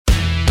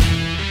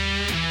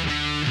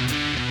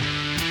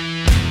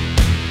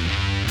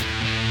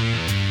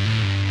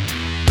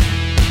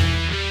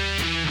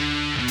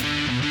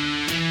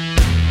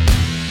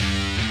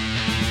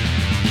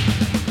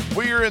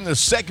We're in the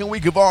second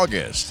week of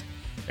August,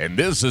 and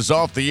this is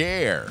Off the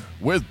Air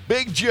with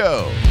Big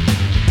Joe.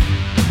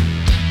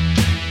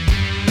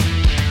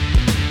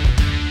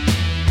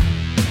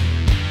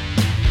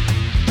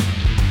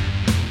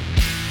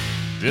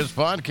 This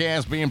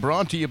podcast being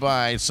brought to you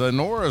by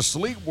Sonora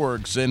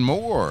Sleepworks and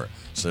more.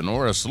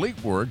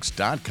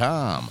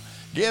 SonoraSleepworks.com.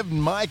 Give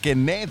Mike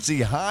and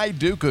Nancy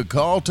Hyduke a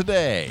call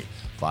today.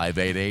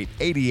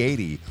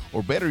 588-8080,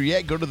 or better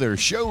yet, go to their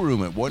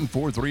showroom at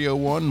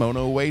 14301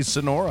 Mono Way,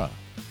 Sonora.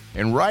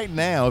 And right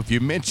now, if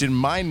you mention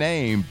my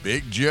name,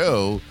 Big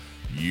Joe,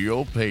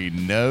 you'll pay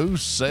no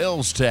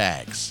sales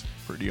tax.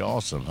 Pretty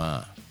awesome,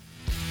 huh?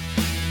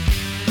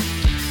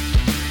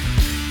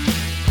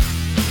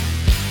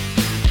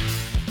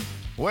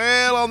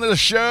 Well, on this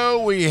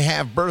show, we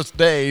have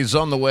birthdays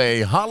on the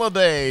way,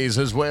 holidays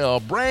as well,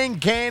 brain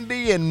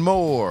candy, and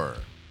more.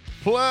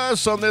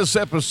 Plus, on this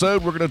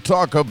episode, we're going to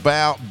talk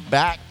about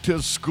back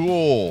to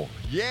school.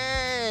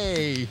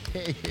 Yay!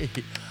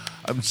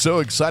 I'm so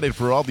excited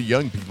for all the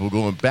young people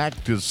going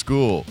back to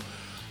school.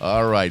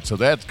 All right, so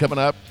that's coming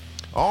up.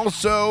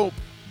 Also,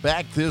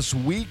 back this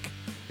week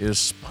is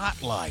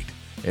Spotlight.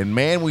 And,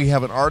 man, we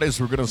have an artist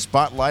we're going to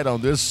spotlight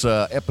on this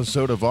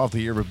episode of Off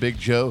the Air with Big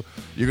Joe.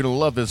 You're going to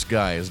love this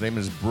guy. His name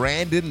is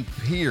Brandon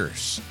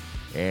Pierce.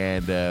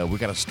 And we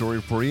got a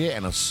story for you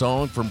and a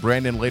song from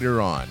Brandon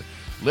later on.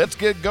 Let's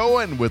get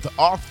going with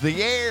Off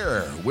the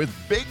Air with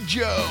Big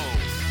Joe.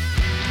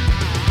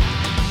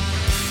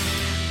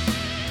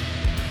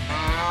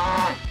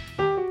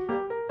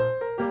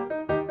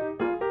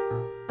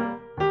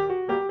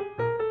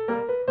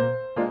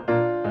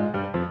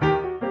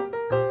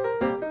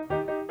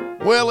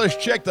 Well, let's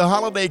check the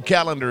holiday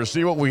calendar,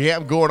 see what we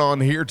have going on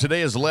here.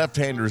 Today is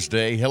Left-Handers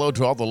Day. Hello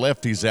to all the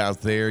lefties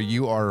out there.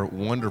 You are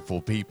wonderful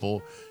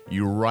people.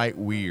 You write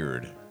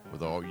weird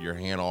with all your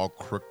hand all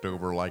crooked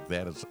over like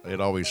that.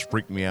 It always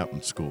freaked me out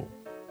in school.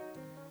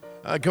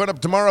 Coming up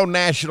tomorrow,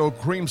 National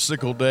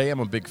Creamsicle Day. I'm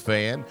a big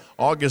fan.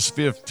 August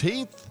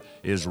 15th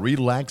is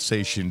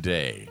Relaxation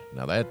Day.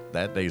 Now,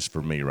 that day's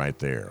for me right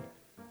there.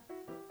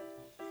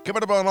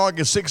 Coming up on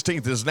August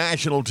 16th is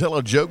National Tell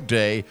a Joke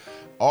Day.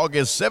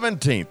 August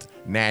 17th,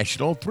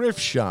 National Thrift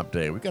Shop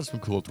Day. We got some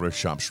cool thrift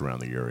shops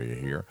around the area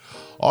here.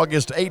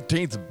 August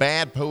 18th,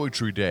 Bad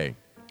Poetry Day.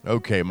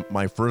 Okay,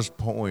 my first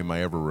poem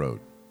I ever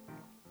wrote.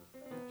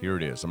 Here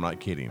it is. I'm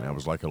not kidding. I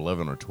was like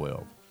 11 or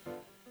 12.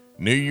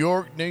 New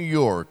York, New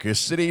York, a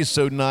city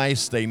so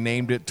nice they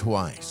named it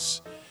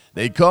twice.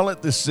 They call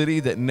it the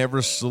city that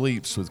never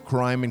sleeps with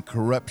crime and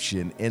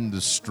corruption in the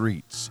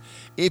streets.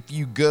 If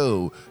you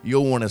go,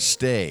 you'll want to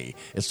stay.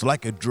 It's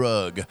like a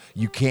drug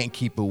you can't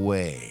keep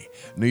away.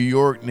 New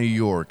York, New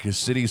York, a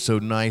city so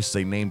nice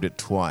they named it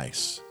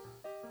twice.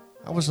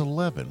 I was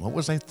 11. What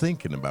was I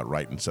thinking about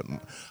writing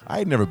something? I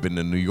had never been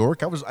to New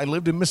York. I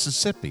lived in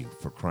Mississippi,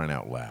 for crying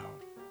out loud.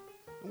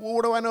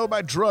 What do I know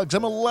about drugs?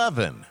 I'm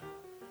 11.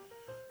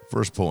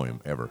 First poem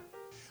ever.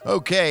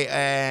 Okay,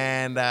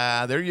 and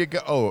there you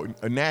go. Oh,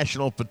 a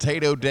National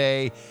Potato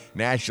Day,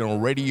 National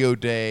Radio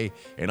Day,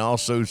 and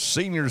also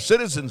Senior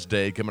Citizens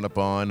Day coming up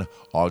on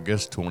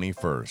August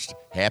 21st.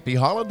 Happy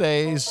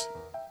holidays.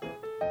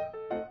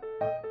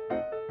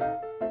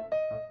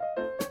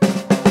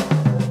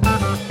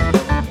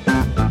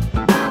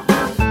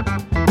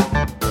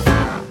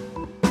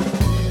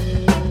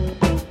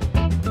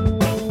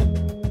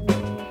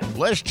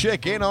 Let's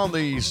check in on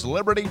the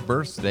celebrity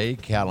birthday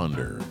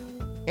calendar.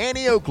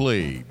 Annie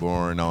Oakley,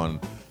 born on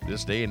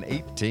this day in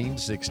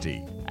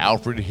 1860.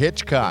 Alfred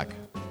Hitchcock,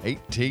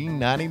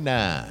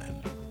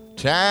 1899.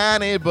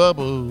 Tiny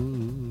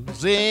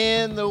bubbles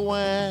in the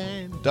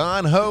wine.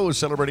 Don Ho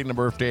celebrating a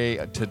birthday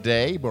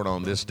today, born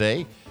on this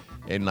day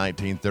in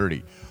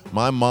 1930.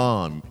 My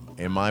mom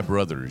and my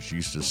brothers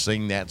used to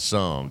sing that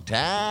song,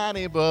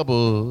 Tiny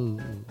Bubbles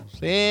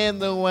in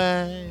the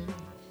Wine,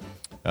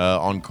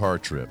 on car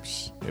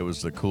trips. It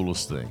was the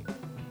coolest thing.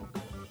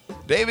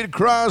 David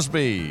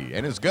Crosby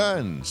and his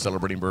Guns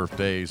celebrating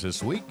birthdays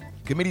this week.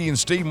 Comedian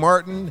Steve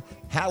Martin,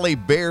 Halle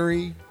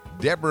Berry,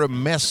 Deborah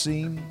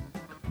Messing,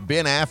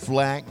 Ben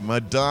Affleck,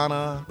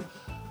 Madonna,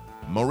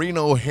 Maureen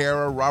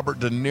O'Hara, Robert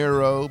De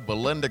Niro,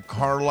 Belinda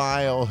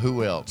Carlisle,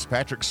 who else?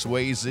 Patrick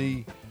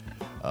Swayze,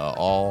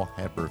 all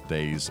had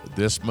birthdays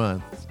this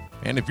month.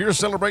 And if you're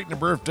celebrating a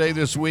birthday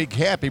this week,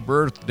 happy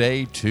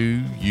birthday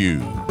to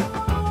you.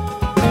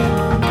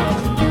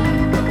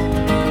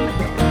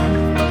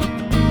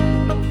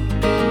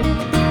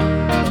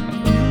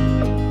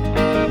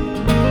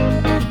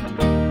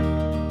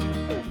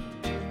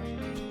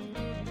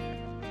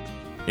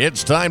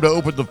 It's time to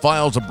open the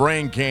files of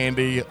brain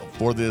candy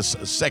for this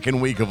second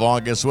week of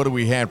August. What do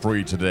we have for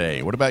you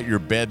today? What about your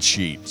bed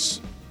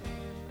sheets?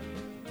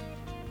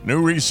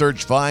 New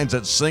research finds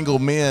that single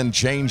men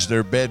change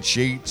their bed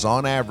sheets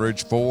on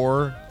average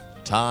 4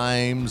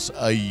 times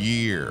a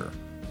year.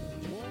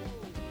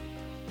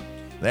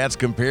 That's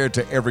compared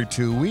to every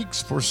 2 weeks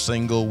for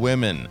single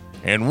women.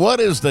 And what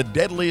is the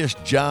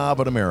deadliest job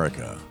in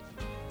America?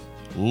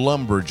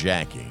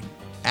 Lumberjacking.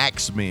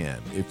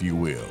 Axemen, if you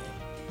will.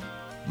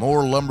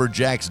 More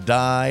lumberjacks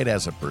died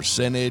as a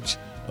percentage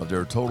of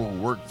their total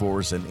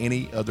workforce than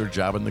any other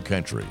job in the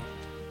country.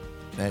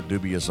 That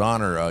dubious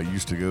honor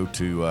used to go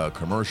to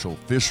commercial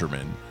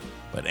fishermen,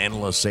 but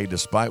analysts say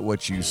despite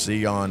what you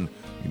see on,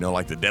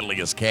 like the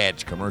Deadliest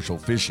Catch, commercial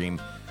fishing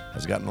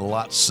has gotten a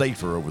lot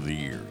safer over the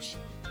years.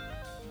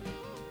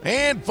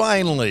 And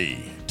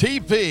finally,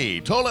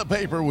 TP, toilet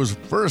paper, was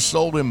first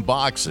sold in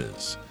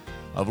boxes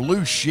of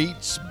loose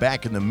sheets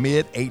back in the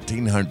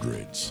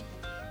mid-1800s.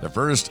 The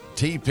first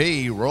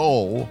TP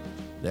roll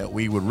that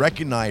we would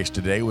recognize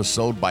today was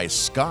sold by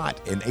Scott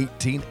in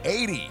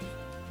 1880.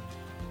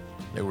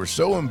 They were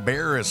so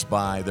embarrassed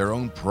by their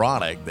own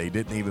product, they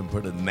didn't even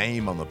put a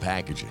name on the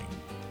packaging.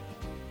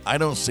 I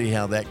don't see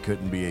how that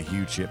couldn't be a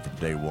huge hit from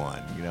day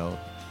one,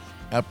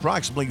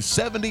 Approximately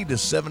 70 to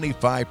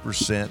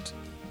 75%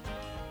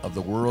 of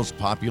the world's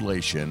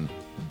population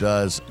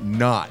does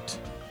not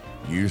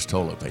use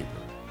toilet paper.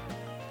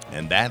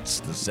 And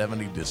that's the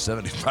 70 to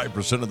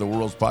 75% of the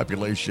world's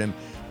population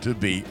to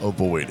be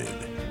avoided.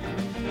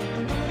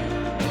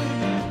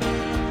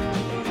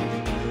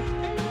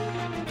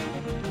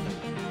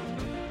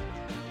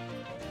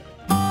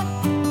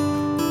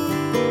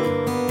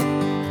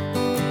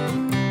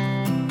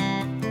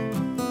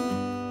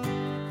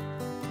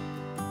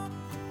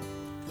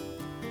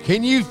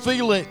 Can you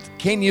feel it?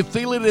 Can you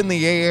feel it in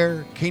the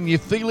air? Can you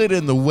feel it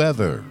in the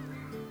weather?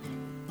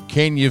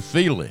 Can you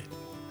feel it?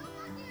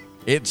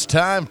 It's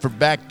time for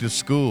back to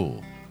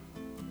school.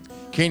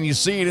 Can you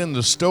see it in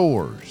the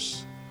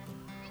stores?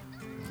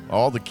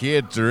 All the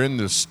kids are in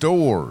the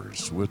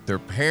stores with their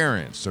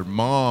parents, their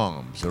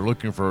moms. They're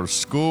looking for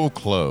school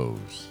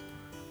clothes.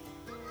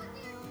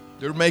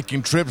 They're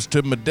making trips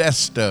to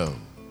Modesto.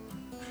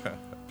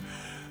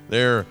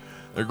 They're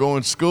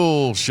going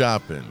school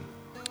shopping.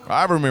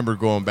 I remember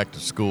going back to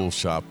school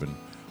shopping.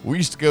 We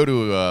used to go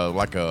to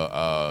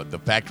the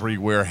factory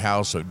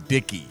warehouse of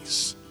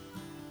Dickies,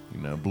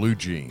 blue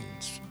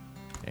jeans.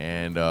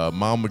 And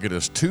Mom would get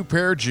us 2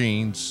 pair of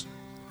jeans.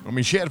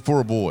 She had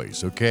 4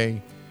 boys,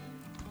 okay?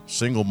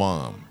 Single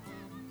mom.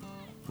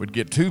 Would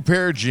get 2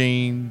 pair of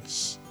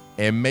jeans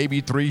and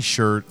maybe 3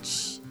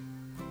 shirts,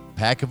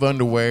 pack of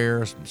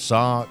underwear, some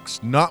socks,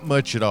 not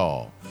much at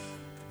all.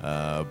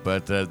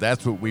 But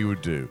that's what we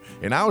would do.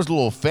 And I was a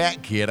little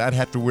fat kid. I'd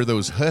have to wear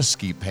those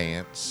husky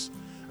pants.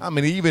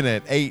 Even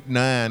at 8,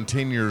 9,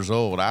 10 years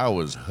old, I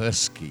was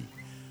husky.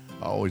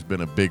 Always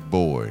been a big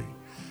boy.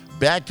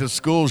 Back to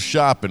school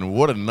shopping,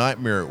 what a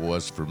nightmare it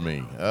was for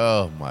me.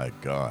 Oh, my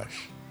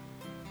gosh.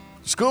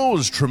 School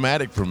was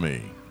traumatic for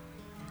me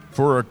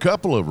for a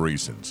couple of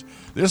reasons.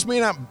 This may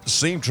not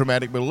seem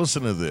traumatic, but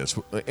listen to this.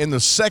 In the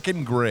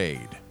 2nd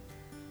grade,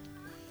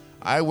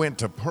 I went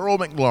to Pearl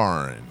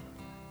McLaurin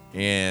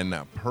in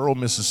Pearl,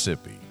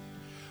 Mississippi.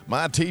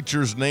 My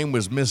teacher's name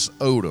was Miss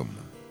Odom.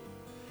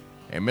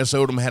 And Miss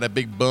Odom had a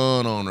big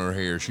bun on her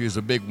hair. She was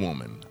a big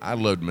woman. I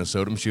loved Miss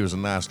Odom. She was a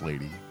nice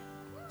lady.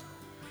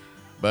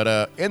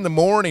 But in the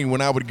morning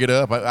when I would get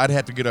up, I'd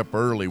have to get up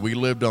early. We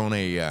lived on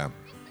a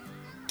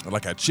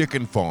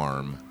chicken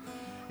farm.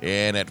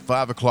 And at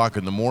 5 o'clock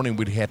in the morning,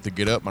 we'd have to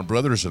get up, my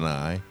brothers and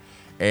I,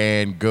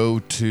 and go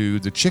to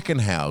the chicken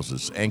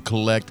houses and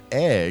collect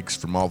eggs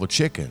from all the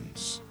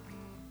chickens.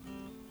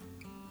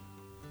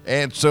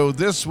 And so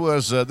this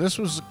was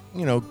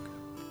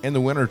in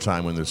the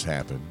wintertime when this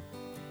happened.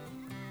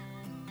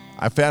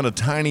 I found a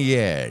tiny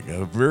egg,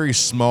 a very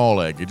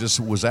small egg. It just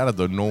was out of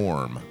the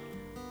norm.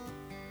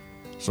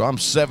 So I'm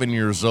 7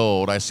 years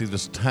old. I see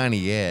this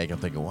tiny egg. I'm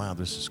thinking, wow,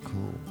 this is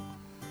cool.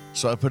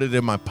 So I put it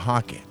in my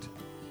pocket.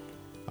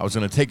 I was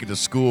going to take it to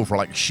school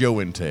for show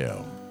and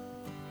tell.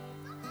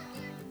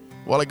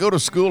 While I go to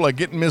school, I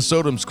get in Miss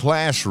Odom's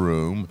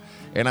classroom,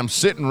 and I'm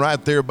sitting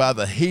right there by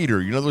the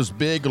heater. Those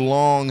big,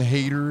 long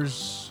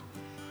heaters?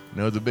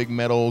 The big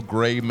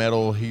gray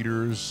metal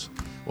heaters?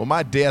 Well,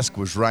 my desk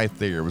was right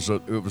there.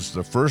 It was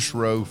the first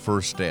row,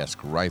 first desk,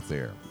 right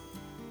there.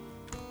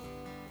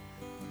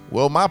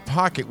 Well, my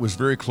pocket was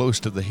very close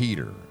to the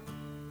heater.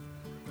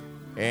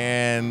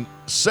 And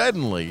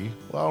suddenly,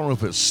 I don't know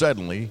if it's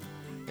suddenly,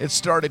 it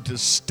started to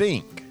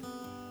stink.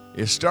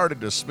 It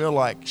started to smell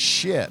like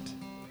shit,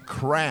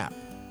 crap,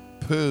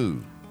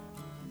 poo.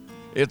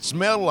 It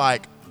smelled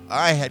like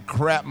I had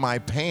crapped my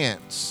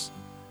pants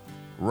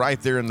right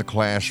there in the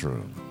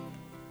classroom.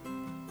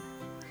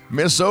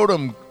 Miss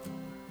Odom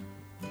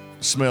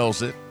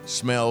smells it,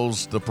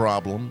 smells the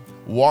problem,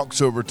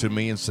 walks over to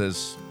me and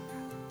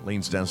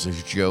leans down and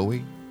says,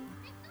 Joey,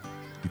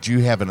 did you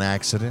have an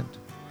accident?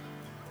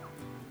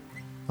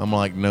 I'm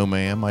like, no,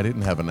 ma'am, I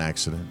didn't have an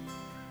accident.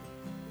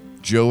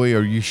 Joey,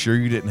 are you sure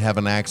you didn't have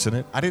an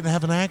accident? I didn't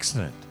have an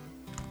accident.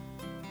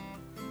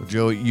 Well,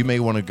 Joey, you may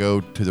want to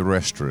go to the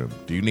restroom.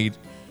 Do you need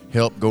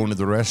help going to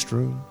the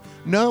restroom?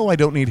 No, I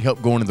don't need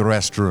help going to the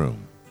restroom.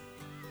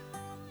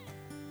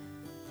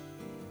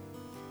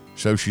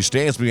 So she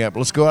stands me up.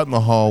 Let's go out in the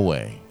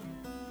hallway.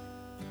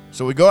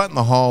 So we go out in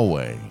the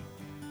hallway,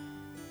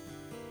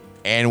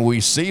 and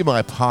we see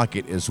my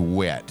pocket is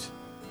wet.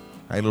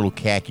 I had little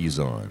khakis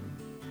on.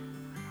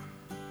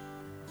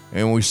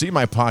 And we see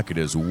my pocket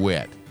is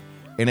wet,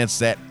 and it's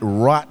that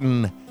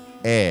rotten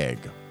egg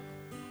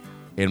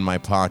in my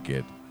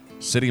pocket,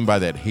 sitting by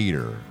that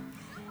heater,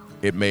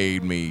 it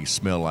made me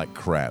smell like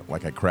crap,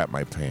 like I crapped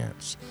my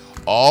pants.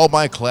 All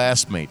my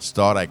classmates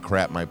thought I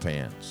crapped my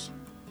pants.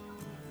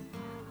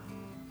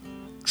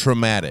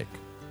 Traumatic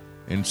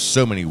in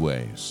so many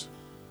ways.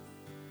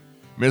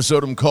 Miss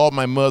Odom called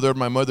my mother.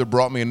 My mother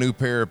brought me a new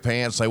pair of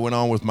pants. I went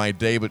on with my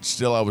day, but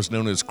still I was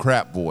known as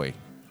Crap Boy.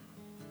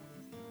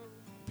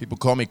 People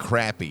call me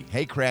Crappy.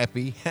 Hey,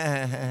 Crappy.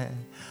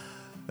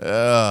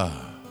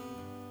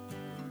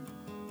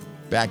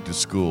 Back to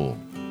school.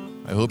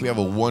 I hope you have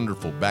a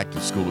wonderful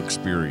back-to-school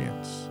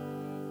experience.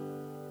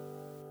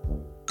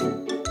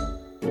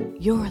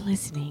 You're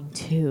listening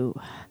to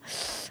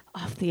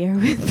Off the Air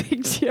with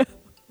Big Joe.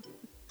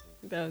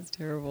 That was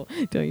terrible.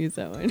 Don't use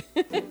that one.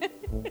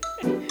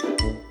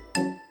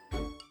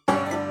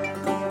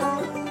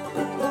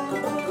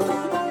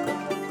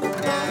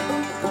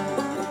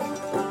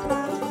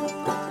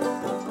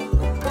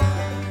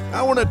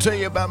 I want to tell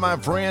you about my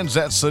friends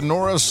at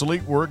Sonora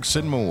Sleepworks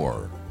and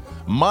more.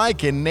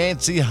 Mike and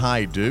Nancy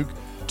Hyduke,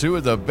 two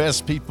of the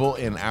best people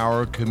in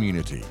our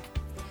community.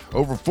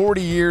 Over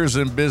 40 years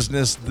in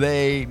business,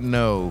 they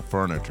know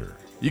furniture.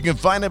 You can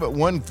find them at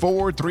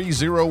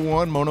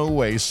 14301 Mono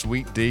Way,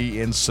 Suite D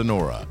in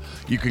Sonora.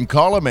 You can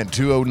call them at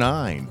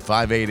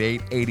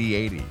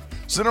 209-588-8080.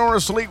 Sonora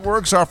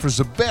Sleepworks offers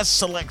the best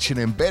selection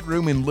in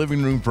bedroom and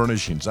living room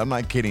furnishings. I'm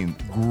not kidding.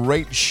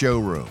 Great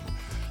showroom.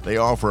 They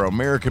offer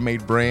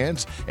American-made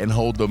brands and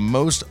hold the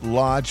most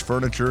lodge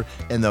furniture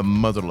in the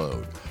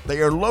motherlode.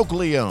 They are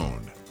locally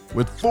owned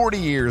with 40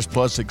 years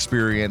plus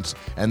experience,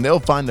 and they'll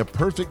find the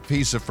perfect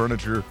piece of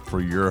furniture for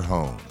your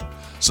home.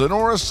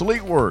 Sonora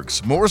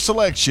Sleepworks, more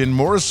selection,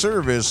 more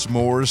service,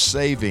 more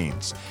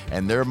savings.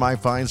 And they're my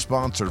fine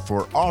sponsor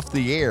for Off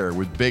the Air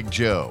with Big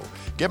Joe.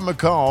 Give them a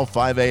call,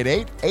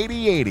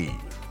 588-8080.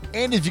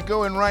 And if you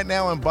go in right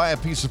now and buy a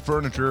piece of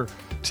furniture,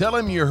 tell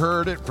them you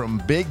heard it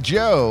from Big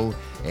Joe,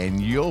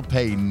 and you'll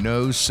pay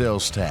no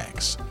sales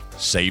tax.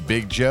 Say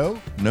Big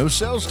Joe, no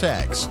sales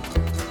tax.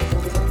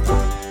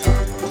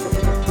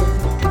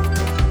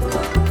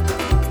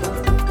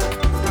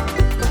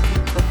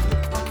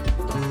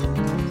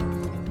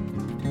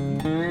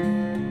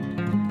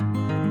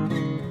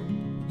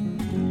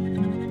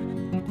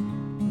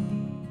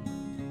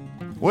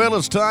 Well,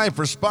 it's time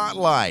for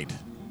Spotlight.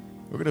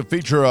 We're going to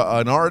feature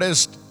an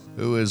artist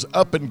who is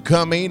up and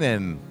coming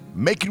and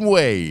making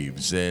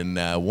waves and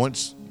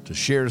wants to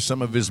share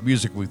some of his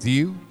music with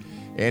you.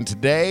 And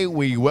today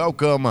we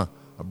welcome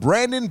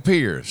Brandon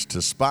Pierce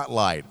to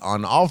Spotlight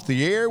on Off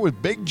the Air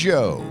with Big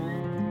Joe.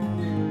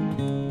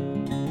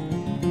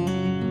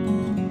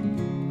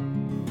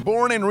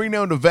 Born in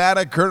Reno,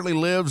 Nevada, currently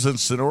lives in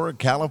Sonora,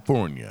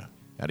 California.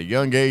 At a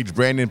young age,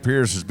 Brandon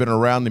Pierce has been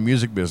around the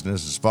music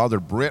business. His father,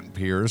 Brent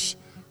Pierce,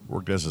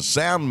 worked as a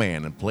sound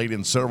man and played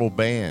in several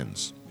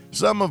bands.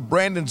 Some of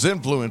Brandon's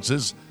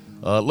influences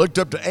looked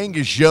up to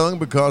Angus Young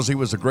because he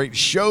was a great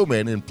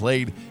showman and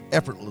played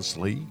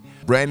effortlessly.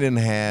 Brandon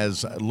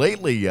has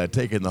lately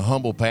taken the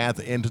humble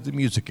path into the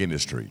music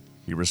industry.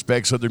 He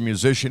respects other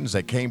musicians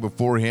that came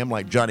before him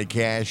like Johnny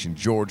Cash and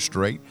George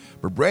Strait,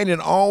 but Brandon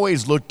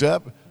always looked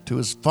up to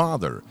his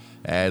father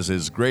as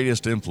his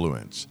greatest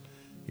influence.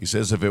 He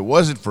says if it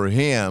wasn't for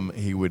him,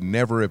 he would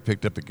never have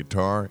picked up a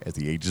guitar at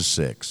the age of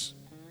 6.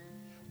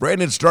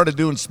 Brandon started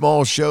doing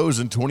small shows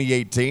in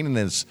 2018 and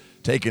has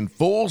taken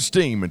full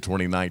steam in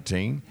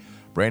 2019.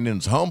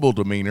 Brandon's humble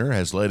demeanor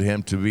has led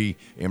him to be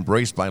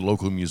embraced by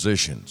local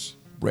musicians.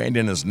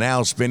 Brandon is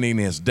now spending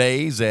his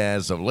days,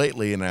 as of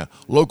lately, in a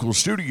local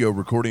studio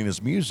recording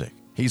his music.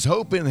 He's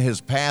hoping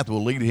his path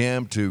will lead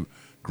him to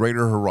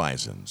greater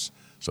horizons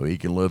so he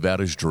can live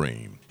out his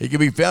dream. He can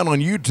be found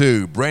on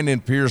YouTube,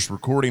 Brandon Pierce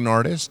Recording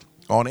Artist,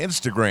 on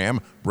Instagram,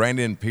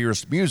 Brandon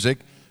Pierce Music,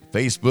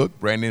 Facebook,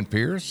 Brandon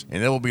Pierce,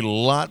 and there will be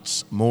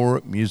lots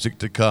more music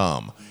to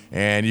come.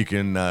 And you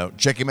can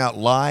check him out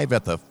live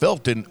at the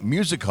Felton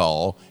Music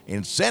Hall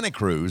in Santa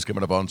Cruz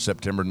coming up on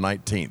September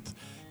 19th.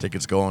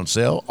 Tickets go on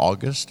sale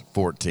August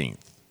 14th.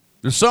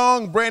 The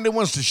song Brandon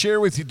wants to share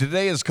with you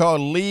today is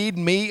called Lead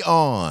Me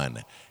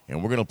On,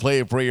 and we're going to play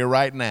it for you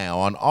right now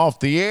on Off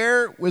the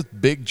Air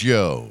with Big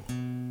Joe.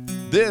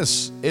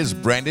 This is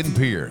Brandon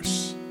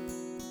Pierce.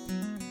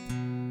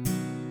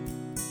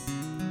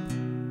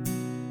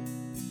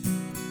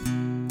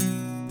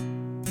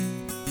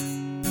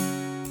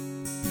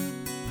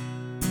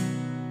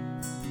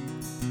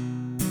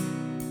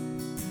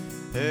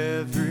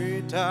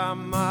 Every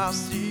time I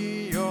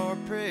see your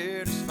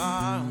pretty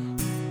smile,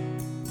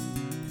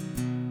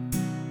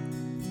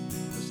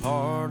 this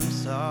heart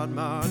inside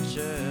my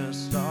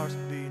chest starts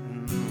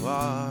beating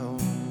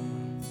wild.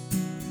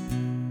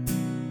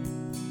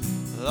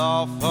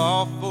 I'll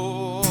fall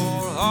for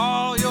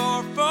all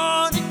your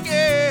funny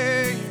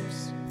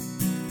games,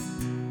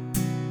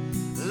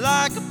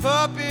 like a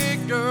puppy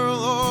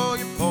girl, or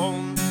you're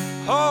pulling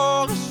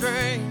all the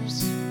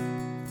strings.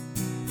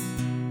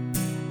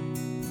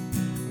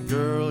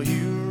 Girl,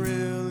 you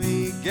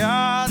really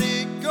got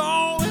it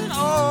going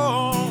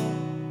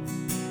on.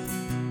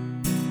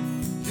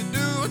 You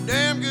do a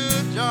damn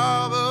good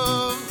job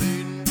of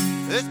leading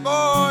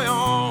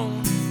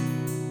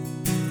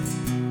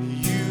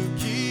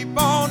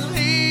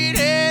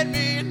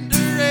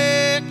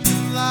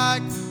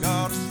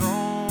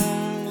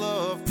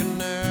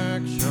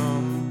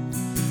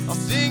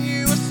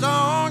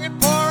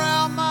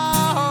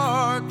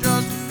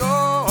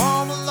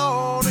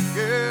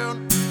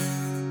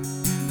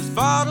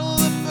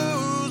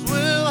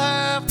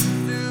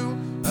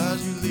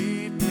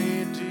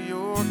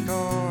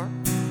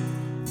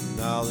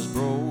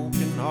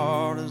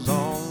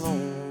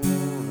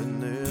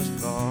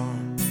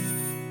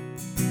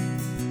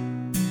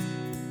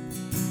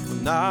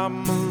When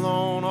I'm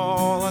alone,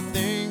 all I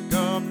think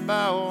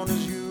about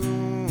is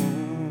you.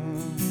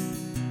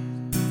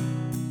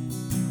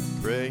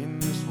 Praying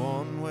this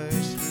one-way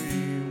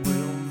street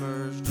will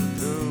merge to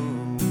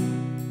two.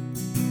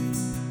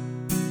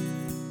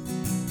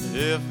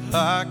 If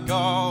I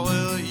call,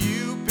 will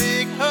you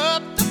pick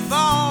up the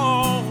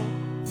phone?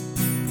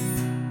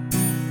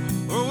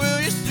 Or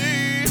will you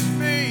seize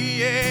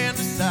me and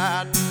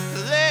decide to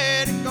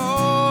let it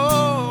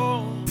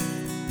go?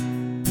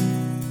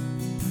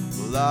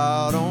 Well,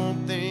 I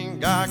don't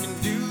think I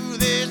can do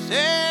this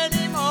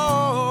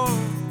anymore.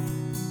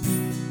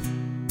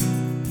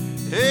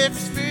 If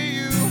it's me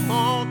you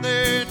want,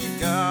 then you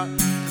got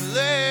to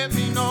let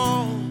me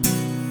know.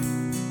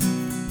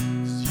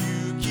 'Cause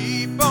you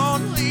keep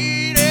on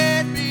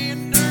leading me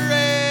in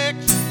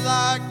directions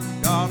like we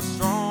got a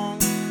strong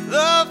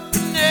love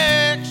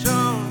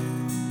connection.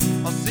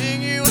 I'll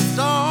sing you a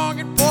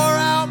song and pour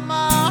out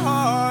my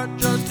heart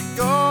just to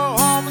go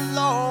home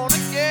alone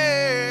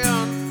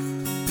again.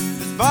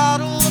 This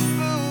bottle of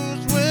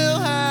booze will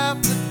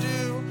have to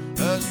do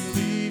as you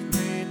leave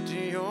me to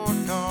your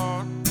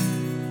car.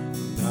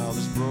 Now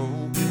this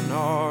broken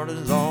heart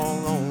is all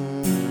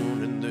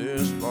alone in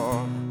this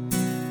bar.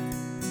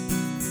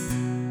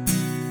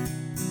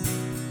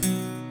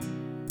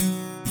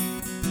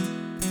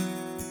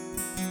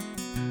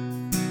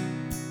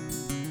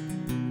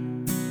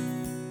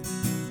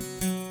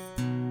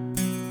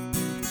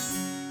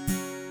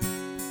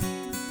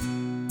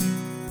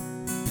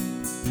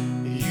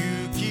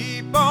 You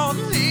keep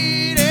on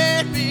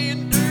leading me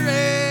in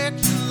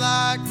direction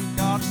like we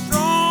got a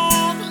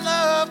strong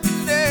love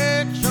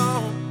connection.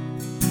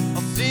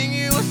 I'll sing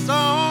you a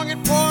song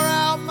and pour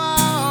out my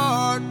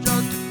heart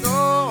just to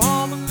go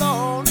home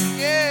alone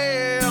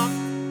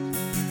again.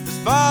 This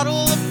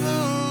bottle of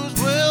booze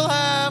will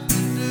have to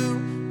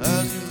do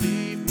as you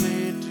leave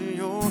me to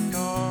your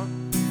car.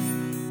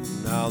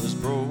 Now this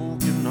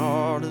broken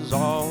heart is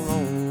all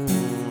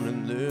alone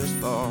in this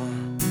bar.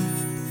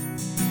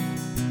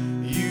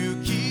 You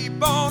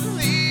keep on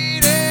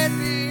leading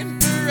me in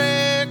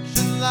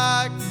direction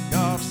like we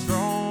got a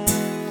strong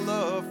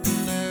love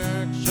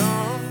connection.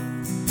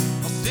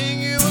 I'll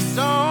sing you a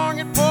song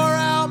and pour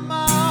out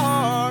my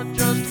heart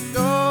just to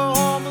go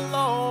home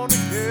alone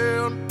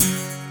again.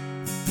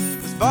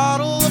 This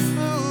bottle of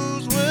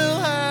booze will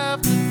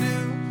have to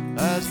do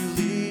as you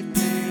lead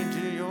me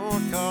to your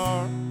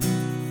car.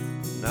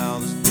 Now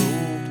this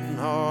broken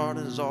heart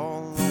is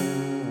all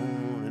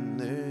alone in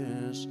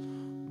this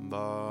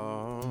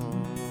bar.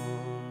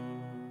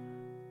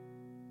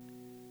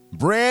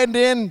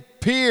 Brandon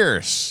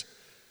Pierce,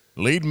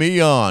 Lead Me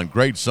On.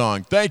 Great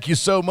song. Thank you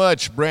so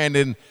much,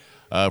 Brandon,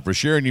 for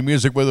sharing your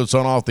music with us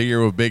on Off the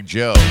Air with Big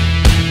Joe.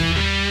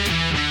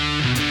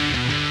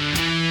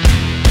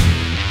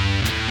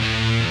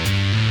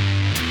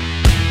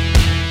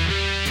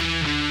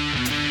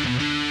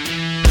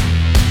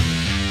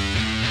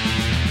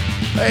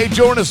 Hey,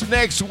 join us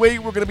next week.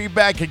 We're going to be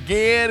back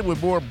again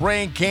with more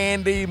brain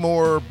candy,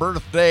 more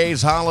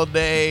birthdays,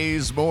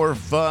 holidays, more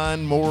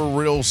fun, more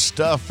real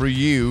stuff for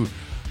you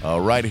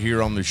right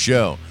here on the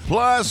show.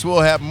 Plus,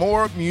 we'll have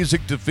more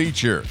music to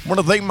feature. I want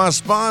to thank my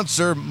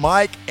sponsor,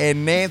 Mike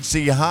and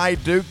Nancy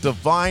Hyduke, the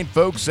fine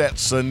folks at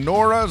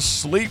Sonora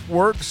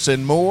Sleepworks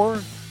and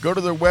more. Go to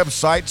their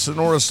website,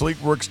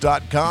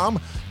 sonorasleepworks.com.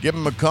 Give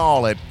them a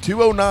call at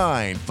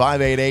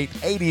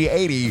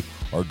 209-588-8080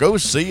 or go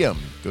see them.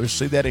 Go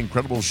see that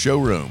incredible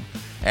showroom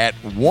at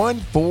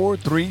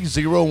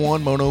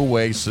 14301 Mono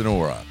Way,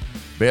 Sonora.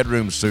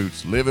 Bedroom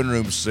suits, living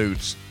room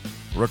suits,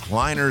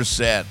 recliner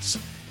sets,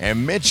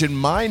 and mention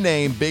my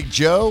name, Big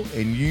Joe,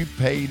 and you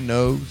pay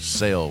no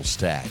sales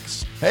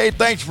tax. Hey,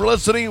 thanks for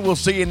listening. We'll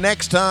see you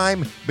next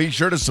time. Be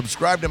sure to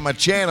subscribe to my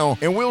channel,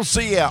 and we'll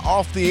see you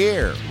off the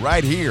air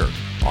right here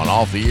on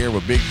Off the Air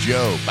with Big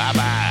Joe.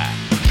 Bye-bye.